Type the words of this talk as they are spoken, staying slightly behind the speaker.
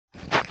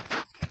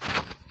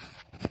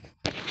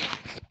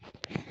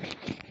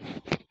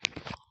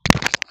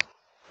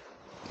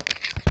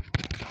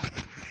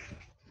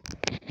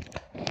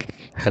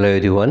Hello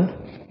everyone.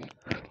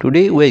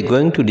 Today we are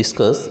going to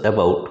discuss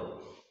about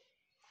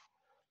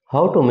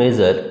how to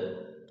measure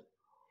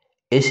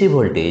AC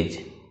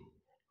voltage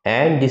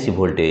and DC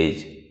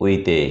voltage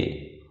with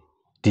a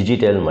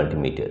digital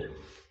multimeter.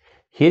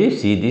 Here you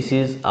see this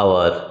is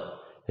our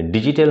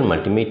digital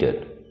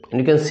multimeter, and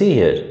you can see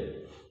here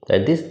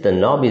that the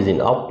knob is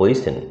in off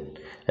position,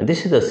 and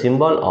this is the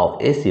symbol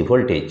of AC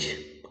voltage,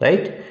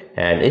 right?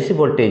 And AC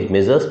voltage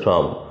measures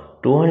from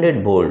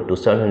 200 volt to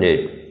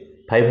 750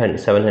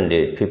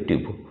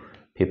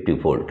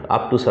 volt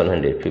up to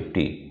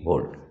 750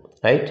 volt,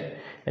 right?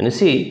 And you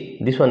see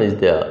this one is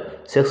the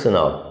section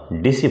of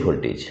DC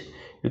voltage.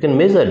 You can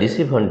measure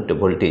DC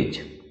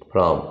voltage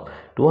from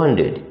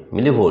 200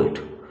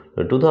 millivolt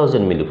to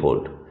 2000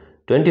 millivolt,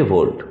 20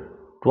 volt,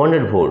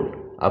 200 volt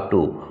up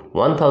to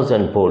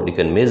 1000 volt. You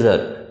can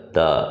measure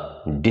the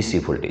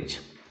DC voltage,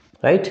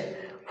 right?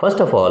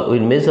 First of all, we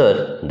will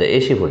measure the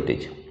AC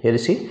voltage. Here you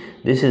see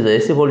this is the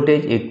AC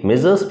voltage. It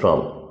measures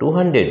from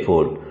 200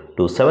 volt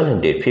to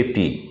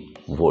 750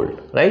 volt,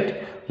 right?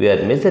 We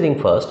are measuring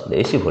first the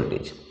AC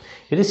voltage.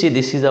 Here you see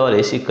this is our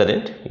AC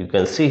current. You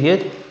can see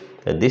here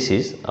that this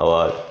is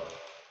our,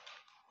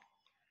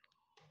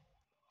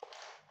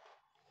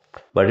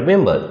 but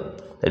remember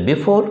that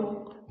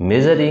before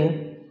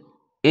measuring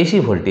AC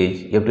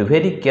voltage you have to be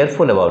very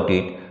careful about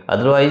it,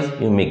 otherwise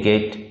you may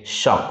get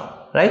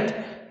shock, right?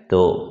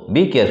 So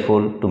be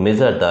careful to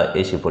measure the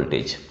AC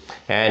voltage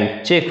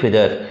and check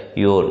whether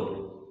your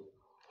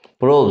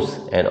probes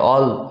and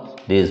all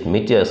these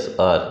meters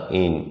are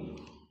in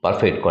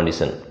perfect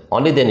condition.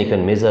 Only then you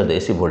can measure the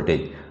AC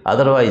voltage,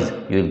 otherwise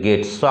you will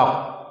get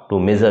shock to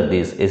measure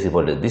this AC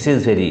voltage. This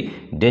is very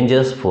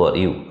dangerous for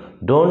you.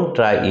 Don't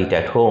try it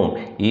at home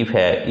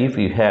if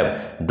you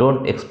have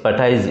don't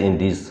expertise in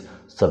this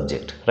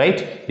subject,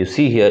 right? You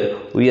see here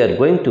we are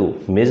going to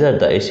measure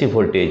the AC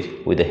voltage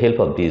with the help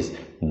of this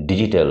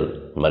digital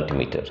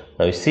multimeter.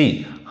 Now you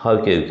see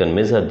how you can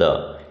measure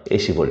the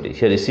AC voltage.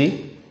 Here you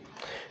see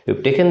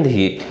we've taken the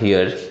heat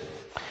here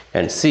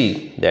and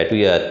see that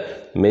we are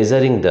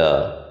measuring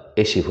the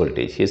AC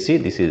voltage. You see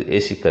this is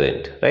AC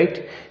current,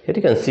 right? Here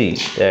you can see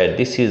that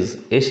this is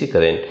AC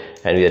current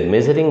and we are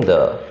measuring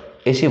the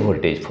AC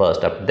voltage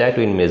first. After that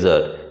we will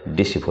measure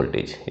DC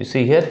voltage. You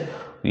see here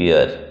we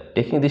are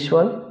taking this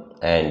one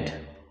and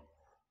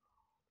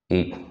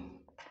we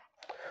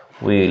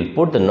will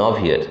put the knob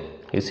here.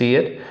 You see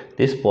here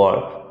this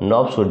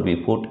knob should be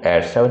put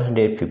at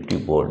 750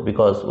 volt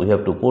because we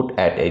have to put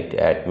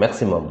at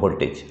maximum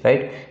voltage,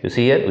 right? You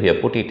see here we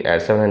have put it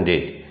at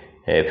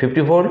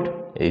 750 volt.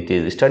 It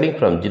is starting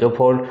from 0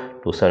 volt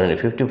to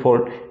 750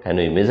 volt, and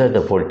we measure the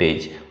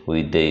voltage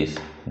with this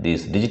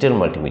digital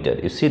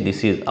multimeter. You see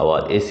this is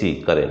our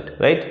AC current,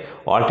 right?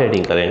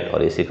 Alternating current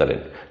or AC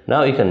current.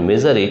 Now you can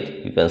measure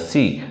it. You can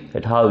see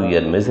that how we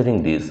are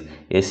measuring this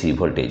AC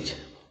voltage.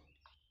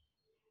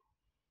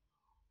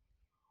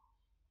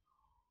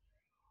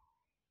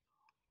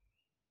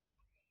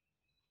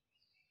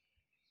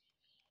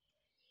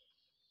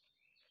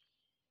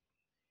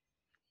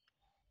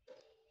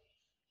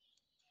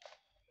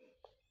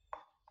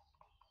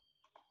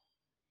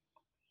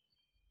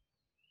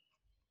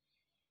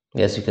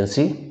 Yes, you can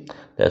see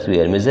that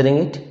we are measuring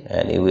it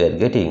and we are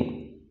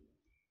getting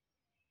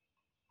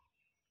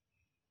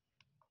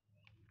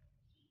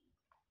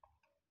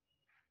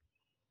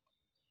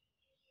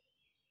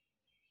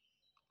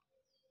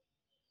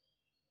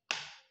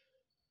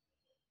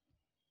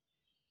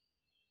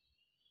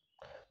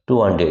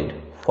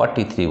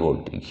 (243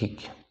 volt).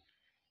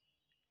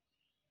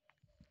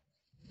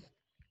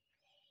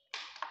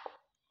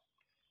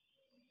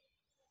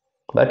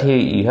 But here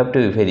you have to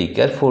be very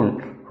careful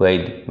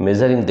while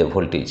measuring the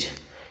voltage.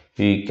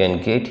 You can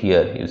get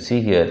here, you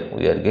see here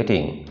we are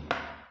getting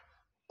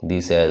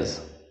this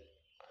as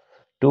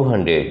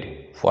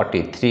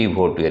 243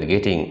 volt. We are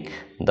getting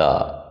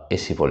the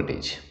AC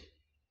voltage,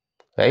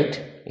 right?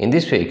 In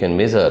this way you can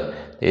measure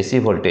the AC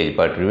voltage,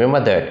 but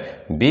remember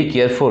that be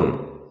careful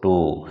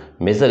to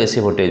measure AC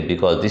voltage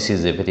because this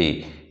is a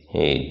very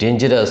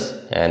dangerous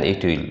and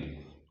it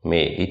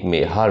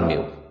may harm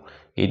you.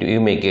 You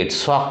may get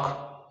shock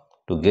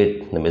to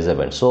get the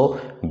measurement, so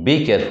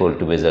be careful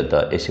to measure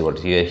the AC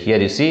voltage. Here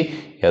you see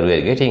here we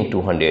are getting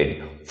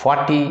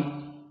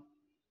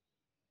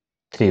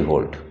 243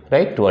 volt,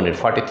 right?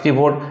 243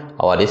 volt.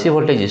 Our AC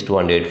voltage is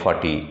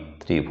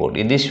 243 volt.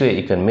 In this way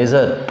you can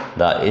measure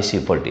the AC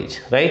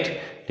voltage, right?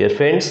 Dear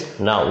friends,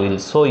 now we will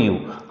show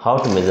you how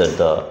to measure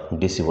the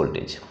DC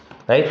voltage,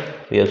 right?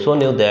 We have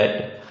shown you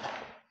that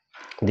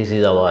this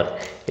is our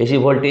AC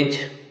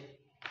voltage.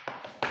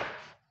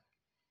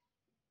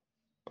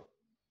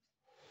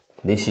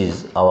 This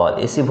is our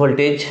AC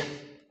voltage.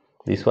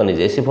 This one is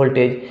AC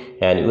voltage,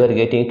 and we are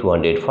getting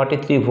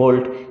 243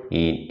 volt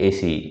in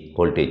AC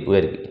voltage.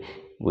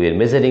 We are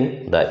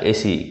measuring the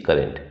AC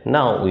current.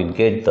 Now we will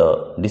get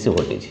the DC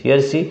voltage. Here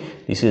see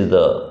this is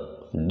the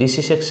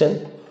DC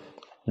section,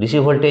 DC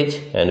voltage,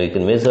 and we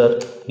can measure.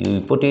 You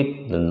put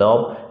it the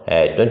knob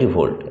at 20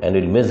 volt and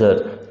we will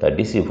measure the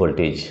DC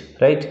voltage,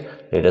 right?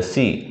 let us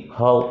see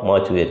how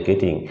much we are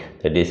getting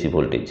the DC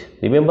voltage.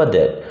 Remember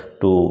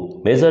that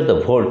to measure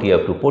the volt you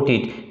have to put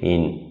it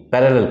in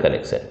parallel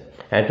connection,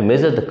 and to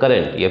measure the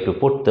current you have to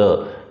put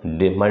the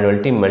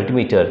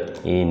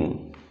multimeter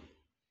in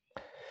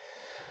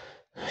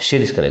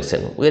series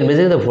connection. We are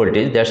measuring the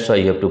voltage, that's why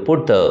you have to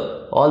put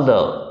all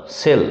the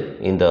cell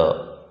in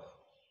the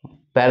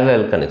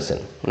parallel connection.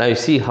 Now you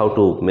see how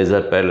to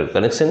measure parallel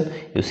connection.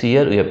 You see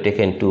here we have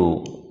taken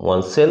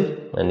one cell,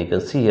 and you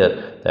can see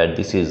here that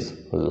this is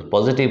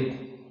positive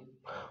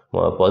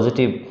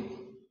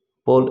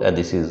pole and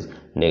this is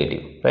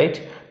negative,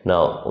 right?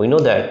 Now we know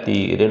that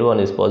the red one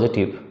is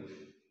positive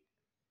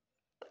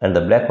and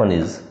the black one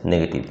is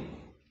negative.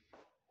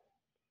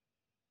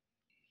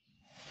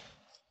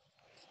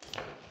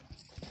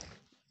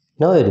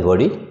 Now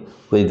everybody,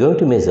 we are going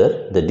to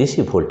measure the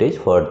DC voltage.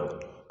 For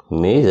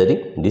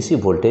measuring DC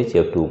voltage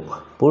you have to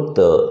put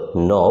the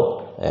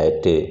knob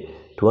at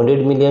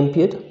 200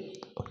 milliampere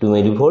 2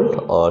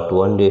 millivolt or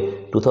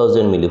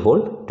 2000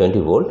 millivolt, 20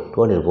 volt,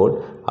 200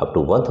 volt up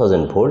to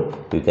 1000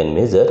 volt. You can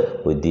measure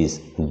with this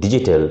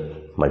digital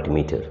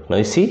multimeter. Now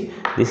you see,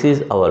 this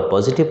is our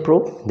positive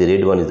probe. The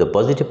red one is the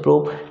positive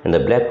probe and the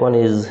black one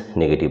is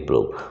negative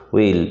probe.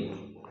 We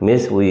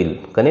will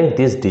connect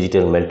this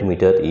digital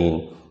multimeter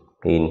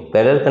in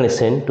parallel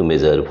connection to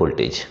measure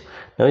voltage.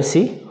 Now you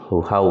see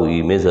how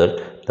we measure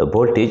the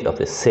voltage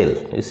of a cell.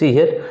 You see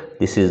here,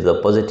 this is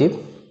the positive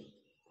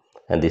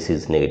and this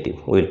is negative.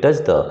 We will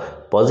touch the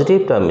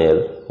positive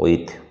terminal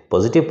with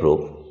positive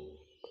probe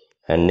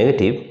and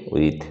negative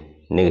with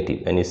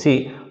negative, and you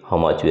see how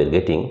much we are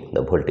getting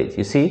the voltage.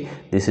 You see,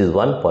 this is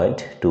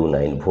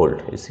 1.29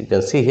 volt. You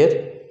can see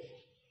here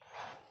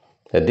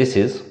that this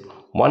is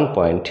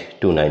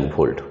 1.29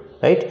 volt,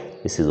 right?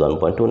 This is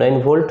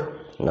 1.29 volt.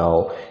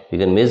 Now you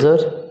can measure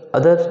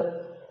other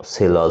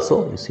cell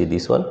also. You see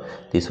this one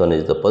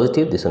is the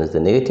positive, this one is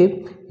the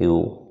negative.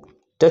 You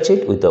touch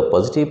it with the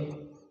positive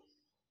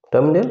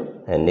terminal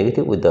and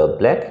negative with the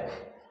black.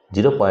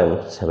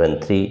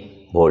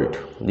 0.73 volt,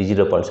 the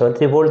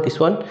 0.73 volt this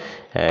one.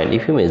 And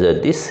if you measure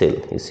this cell,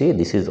 you see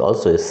this is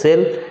also a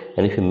cell,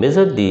 and if you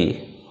measure the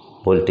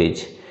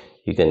voltage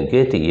you can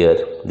get here,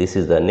 this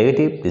is the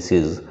negative, this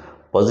is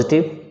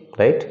positive,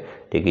 right?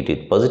 Take it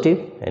with positive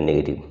and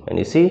negative, and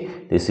you see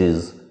this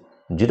is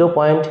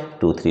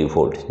 0.23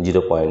 volt,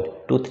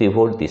 0.23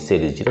 volt. This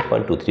cell is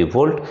 0.23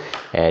 volt,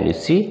 and you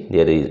see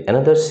there is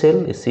another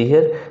cell. You see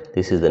here,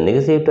 this is the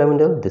negative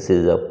terminal, this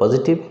is the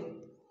positive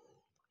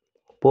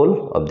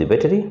pole of the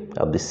battery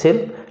of the cell.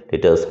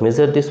 Let us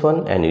measure this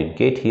one, and you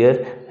get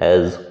here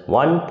as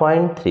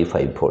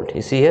 1.35 volt.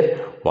 You see here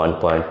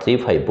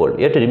 1.35 volt.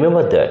 You have to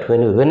remember that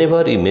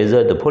whenever you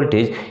measure the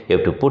voltage, you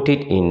have to put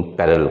it in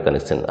parallel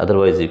connection.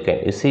 Otherwise,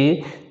 you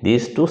see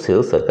these two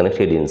cells are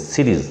connected in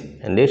series.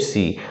 And let's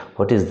see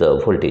what is the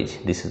voltage.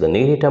 This is the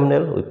negative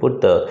terminal. We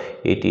put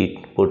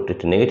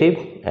it negative,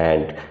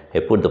 and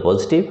I put the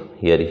positive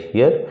here,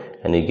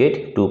 and you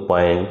get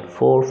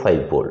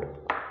 2.45 volt.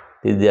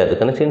 They are the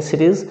connection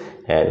series,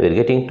 and we are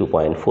getting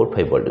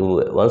 2.45 volt.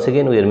 Once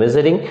again, we are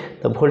measuring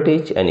the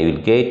voltage, and you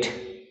will get,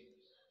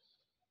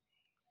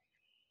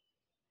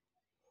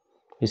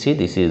 you see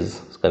this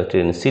is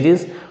connected in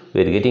series. We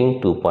are getting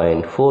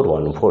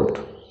 2.41 volt,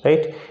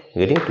 right?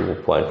 Getting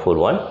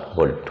 2.41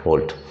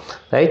 volt,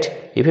 right?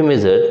 If you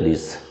measure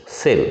this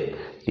cell,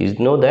 you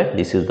know that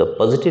this is the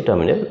positive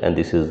terminal and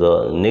this is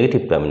the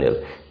negative terminal.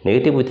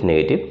 Negative with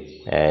negative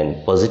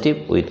and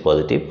positive with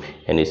positive,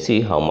 and you see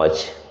how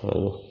much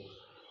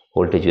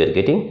voltage we are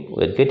getting.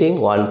 We are getting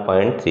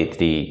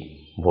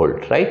 1.33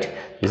 volt, right?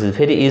 This is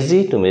very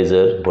easy to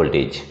measure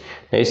voltage.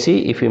 Now you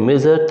see, if you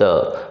measure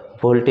the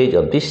voltage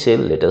of this cell,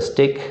 let us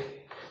take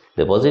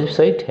the positive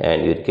side,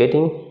 and we are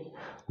getting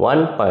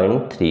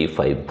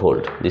 1.35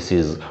 volt. This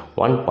is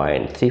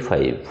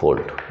 1.35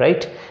 volt,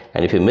 right?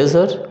 And if you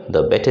measure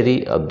the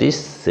battery of this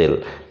cell,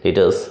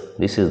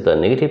 this is the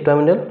negative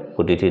terminal,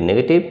 put it in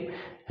negative,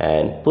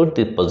 and put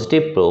the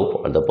positive probe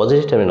or the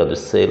positive terminal of the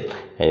cell,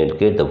 and you will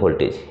get the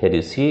voltage. Here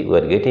you see we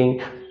are getting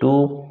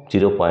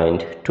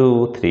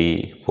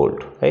 0.23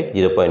 volt, right?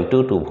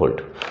 0.22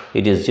 volt.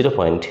 It is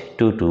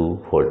 0.22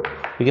 volt.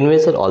 We can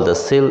measure all the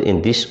cell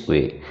in this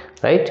way,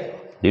 right?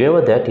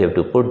 Remember that you have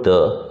to put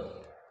the,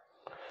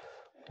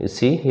 you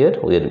see here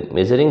we are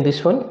measuring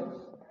this one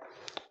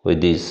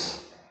with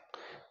this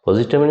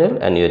positive terminal,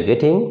 and you are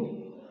getting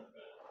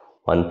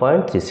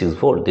 1.36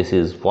 volt. This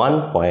is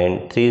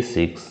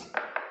 1.36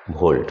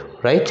 volt,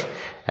 right?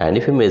 And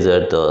if you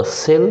measure the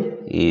cell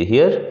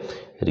here,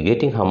 you are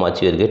getting how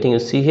much you are getting. You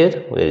see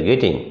here we are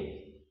getting,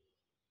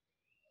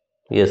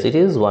 yes, it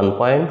is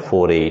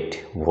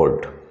 1.48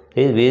 volt.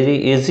 It is very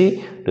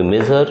easy to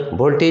measure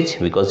voltage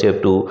because you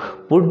have to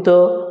put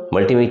the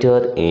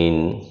multimeter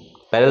in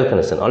parallel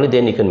connection. Only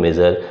then you can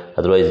measure,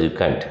 otherwise you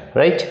can't,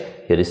 right?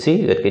 Here you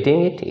see you are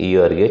getting it.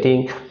 You are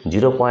getting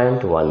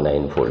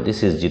 0.19 volt.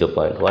 This is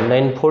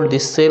 0.19 volt,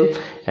 this cell.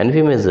 And if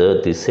we measure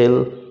the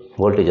cell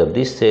voltage of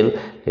this cell,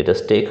 let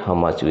us take how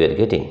much we are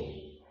getting.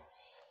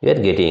 we are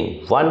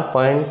getting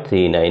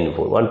 1.39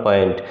 volt,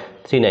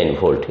 1.39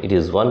 volt. It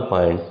is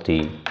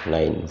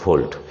 1.39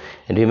 volt.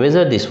 And we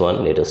measure this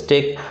one. Let us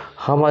take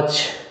how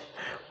much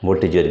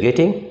voltage you are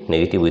getting,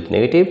 negative with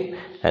negative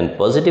and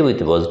positive with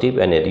positive,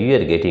 and you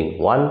are getting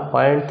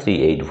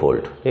 1.38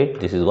 volt, right?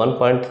 This is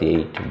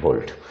 1.38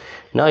 volt.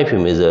 Now if you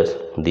measure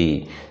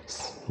the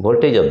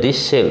voltage of this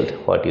cell,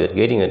 what you are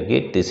getting,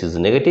 this is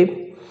negative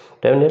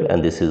terminal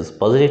and this is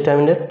positive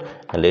terminal,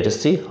 and let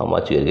us see how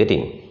much we are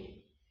getting.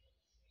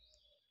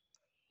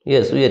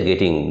 Yes, we are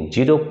getting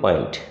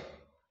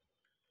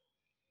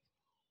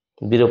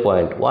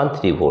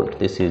 0.13 volt.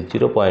 This is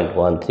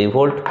 0.13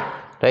 volt,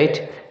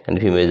 right? And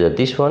if you measure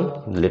this one,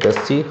 let us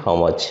see how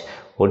much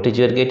voltage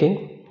you are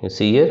getting. You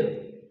see here,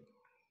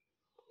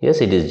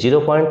 yes, it is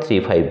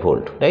 0.35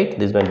 volt, right?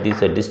 This one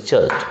is a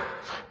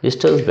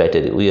discharged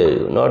battery. We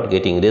are not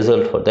getting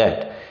result for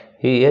that.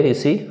 Here you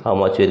see how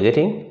much we are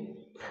getting.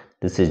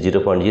 This is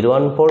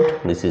 0.01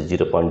 volt, this is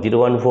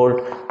 0.01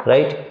 volt,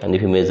 right? And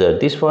if you measure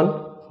this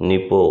one,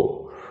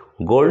 Nipo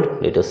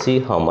gold, let us see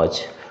how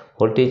much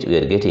voltage we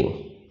are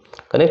getting.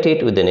 Connect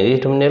it with the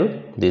negative terminal,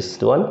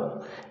 this one,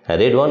 and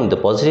red one, the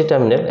positive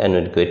terminal, and we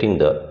are getting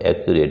the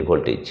accurate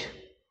voltage.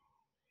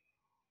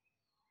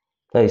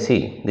 Now you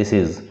see, this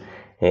is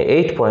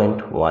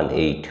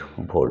 8.18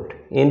 volt.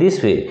 In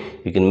this way,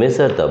 you can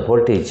measure the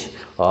voltage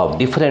of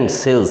different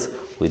cells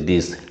with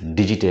this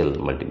digital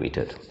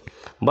multimeter.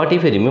 But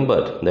if you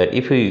remember that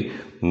if we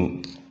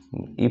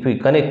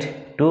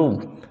connect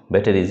two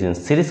batteries in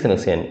series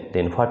connection,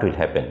 then what will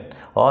happen?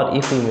 Or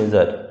if we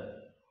measure,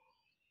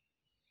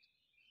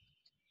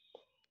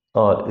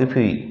 or if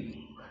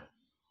we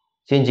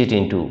change it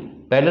into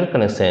parallel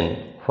connection,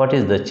 what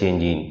is the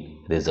change in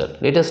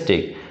result? Let us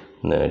take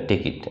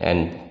it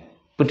and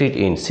put it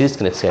in series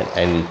connection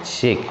and we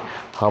check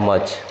how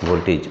much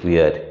voltage we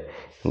are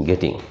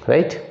getting,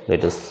 right?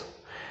 Let us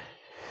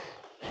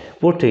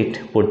put two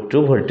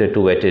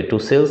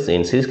cells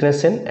in series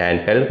connection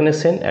and parallel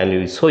connection, and we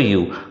will show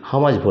you how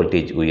much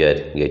voltage we are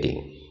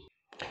getting.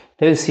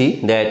 You will see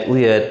that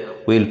we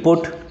will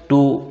put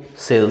two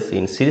cells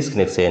in series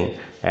connection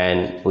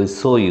and we will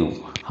show you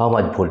how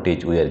much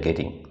voltage we are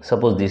getting.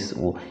 Suppose this,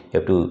 you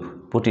have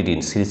to put it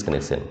in series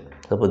connection,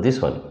 suppose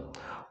this one,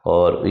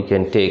 or we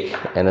can take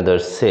another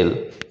cell.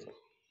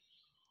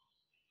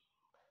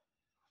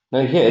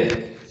 Now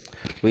here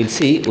we will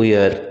see we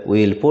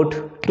will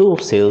put two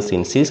cells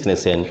in series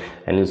connection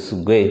and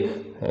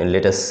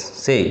let us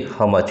say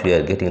how much we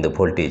are getting the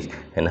voltage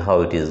and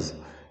how it is,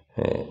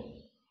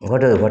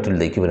 what will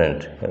the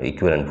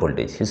equivalent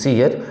voltage. You see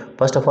here,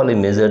 first of all we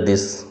measure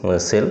this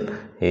cell.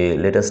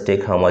 Let us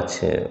take how much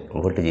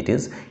voltage it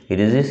is. It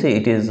is, you see,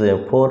 it is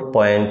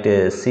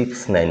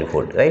 4.69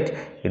 volt, right?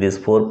 It is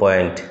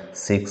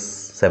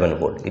 4.67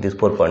 volt. It is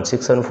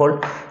 4.67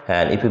 volt.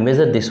 And if you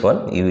measure this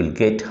one, you will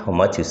get how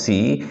much. You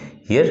see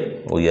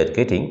here, we are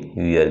getting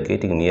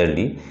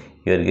nearly,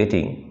 you are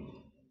getting,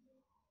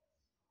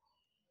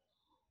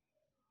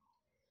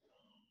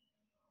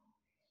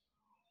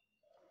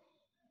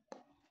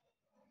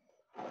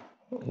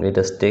 let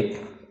us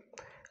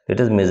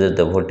measure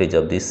the voltage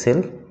of this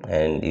cell,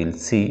 and you will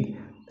see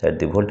that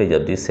the voltage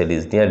of this cell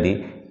is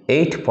nearly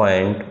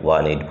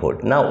 8.18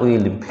 volt. Now we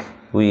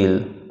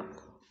will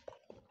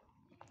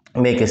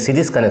make a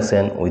series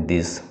connection with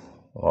these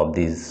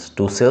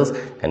two cells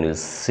and we will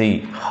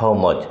see how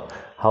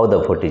the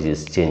voltage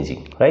is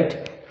changing,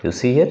 right? You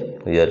see here,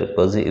 we are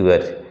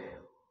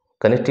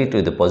connected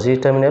with the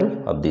positive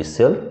terminal of this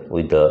cell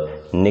with the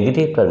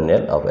negative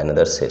terminal of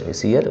another cell. You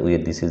see here,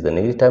 this is the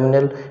negative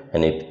terminal,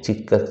 and it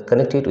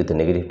connected with the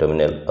negative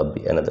terminal of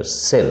another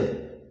cell,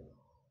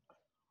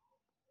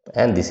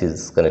 and this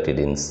is connected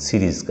in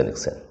series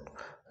connection,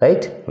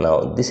 right?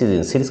 Now this is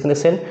in series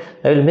connection.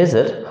 I will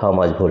measure how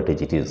much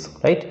voltage it is,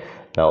 right?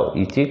 Now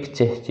you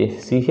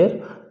see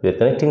here, we are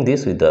connecting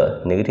this with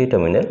the negative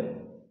terminal.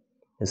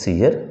 You see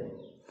here,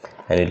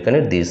 and we will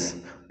connect this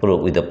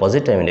probe with the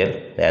positive terminal,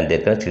 and they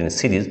are connected in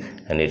series,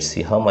 and let's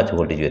see how much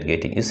voltage we are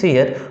getting. You see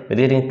here, we are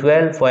getting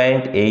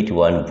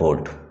 12.81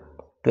 volt,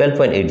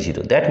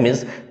 12.80. That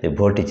means the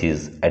voltage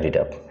is added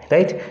up,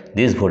 right?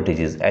 This voltage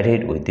is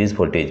added with this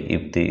voltage.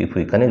 If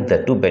we connect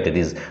the two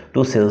batteries,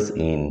 two cells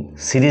in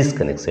series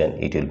connection,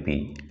 it will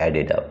be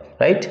added up,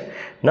 right?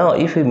 Now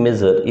if we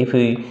measure, if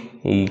we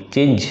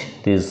change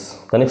this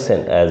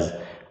connection as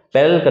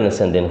parallel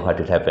connection, then what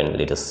will happen?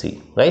 Let us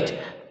see, right?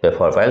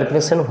 For parallel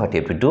connection, what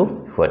you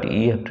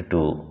have to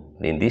do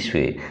in this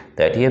way,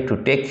 that you have to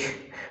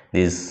take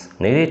this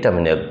negative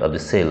terminal of the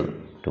cell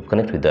to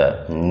connect with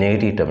the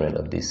negative terminal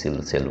of this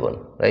cell 1,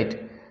 right?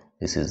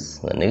 This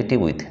is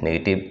negative with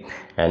negative,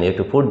 and you have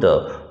to put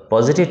the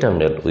positive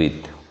terminal with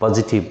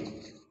positive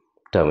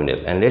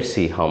terminal, and let's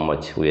see how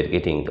much we are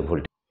getting the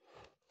voltage.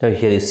 Now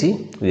here you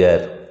see, we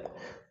are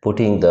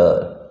putting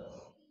the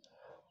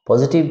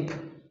positive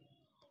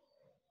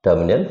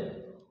terminal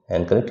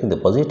and connecting the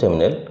positive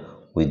terminal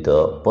with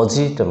the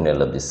positive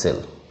terminal of the cell,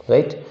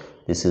 right?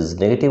 This is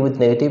negative with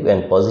negative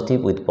and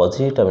positive with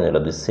positive terminal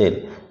of the cell,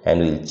 and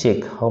we will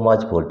check how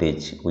much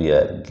voltage we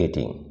are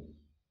getting.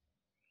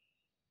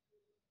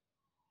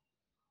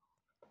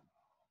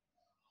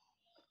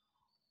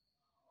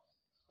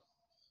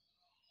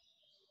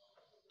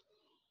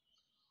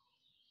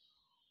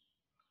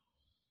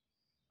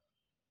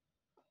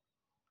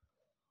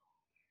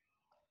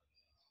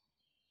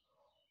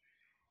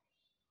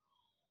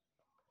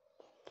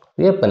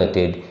 We have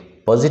connected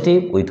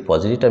positive with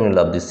positive terminal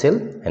of this cell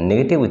and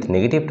negative with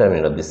negative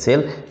terminal of this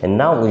cell, and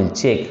now we will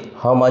check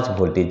how much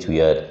voltage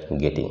we are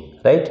getting,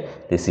 right?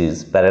 This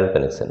is parallel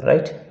connection,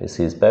 right? This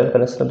is parallel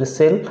connection of this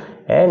cell,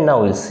 and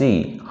now we will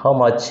see how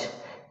much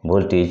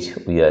voltage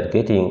we are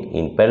getting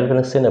in parallel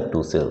connection of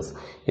two cells.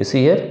 You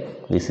see here,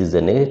 this is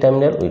the negative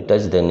terminal. We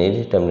touch the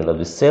negative terminal of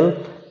this cell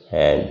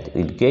and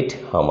we will get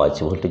how much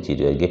voltage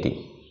we are getting.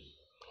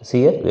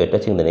 See here, we are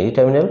touching the negative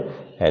terminal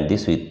and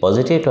this with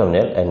positive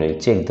terminal, and we will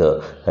check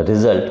the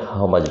result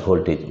how much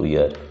voltage we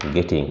are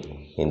getting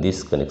in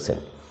this connection.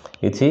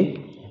 You see,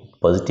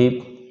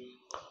 positive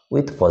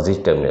with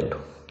positive terminal.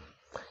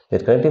 We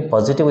are connecting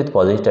positive with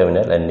positive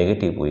terminal and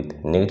negative with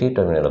negative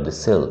terminal of the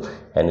cell,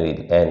 and we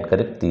will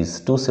connect these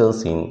two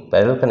cells in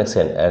parallel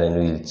connection, and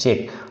we will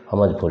check how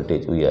much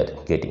voltage we are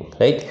getting,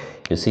 right?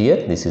 You see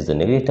here, this is the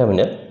negative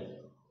terminal.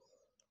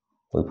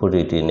 We put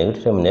it in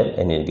negative terminal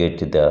and you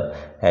get the,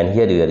 and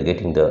here you are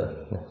getting the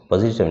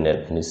positive terminal,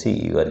 and you see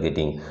you are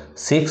getting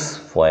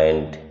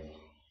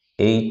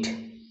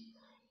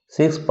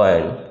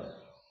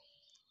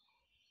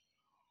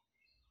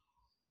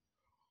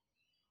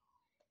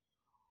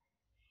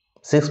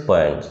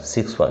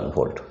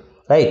volt,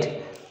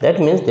 right? That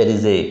means there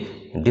is a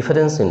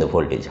difference in the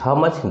voltage. How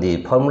much?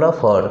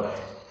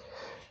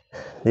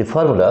 The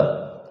formula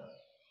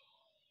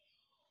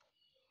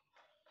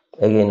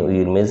again we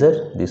will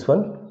measure this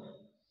one.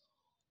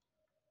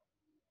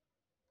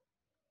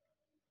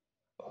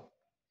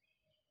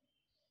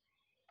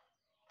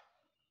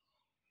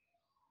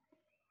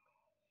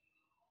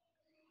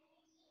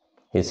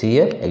 You see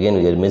here, again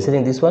we are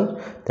measuring this one,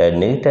 that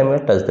negative terminal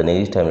touch the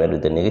negative terminal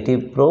with the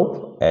negative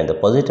probe and the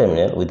positive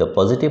terminal with the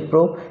positive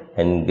probe,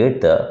 and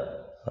get the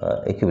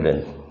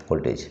equivalent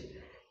voltage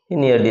in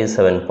nearly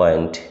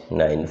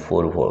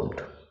 7.94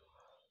 volt,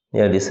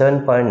 nearly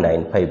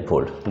 7.95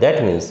 volt.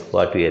 That means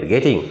what we are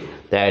getting,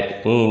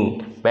 that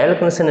in parallel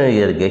connection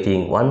we are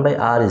getting 1 by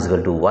R is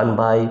equal to 1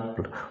 by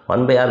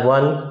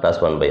R1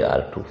 plus 1 by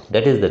R2.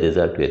 That is the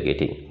result we are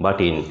getting.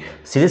 But in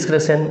series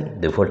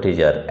connection the voltage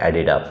are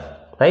added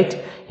up, right?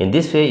 In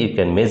this way you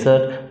can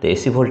measure the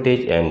AC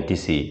voltage and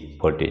DC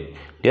voltage.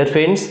 Dear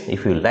friends,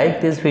 if you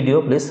like this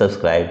video, please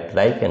subscribe,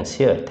 like and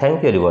share.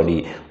 Thank you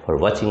everybody for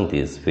watching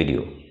this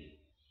video.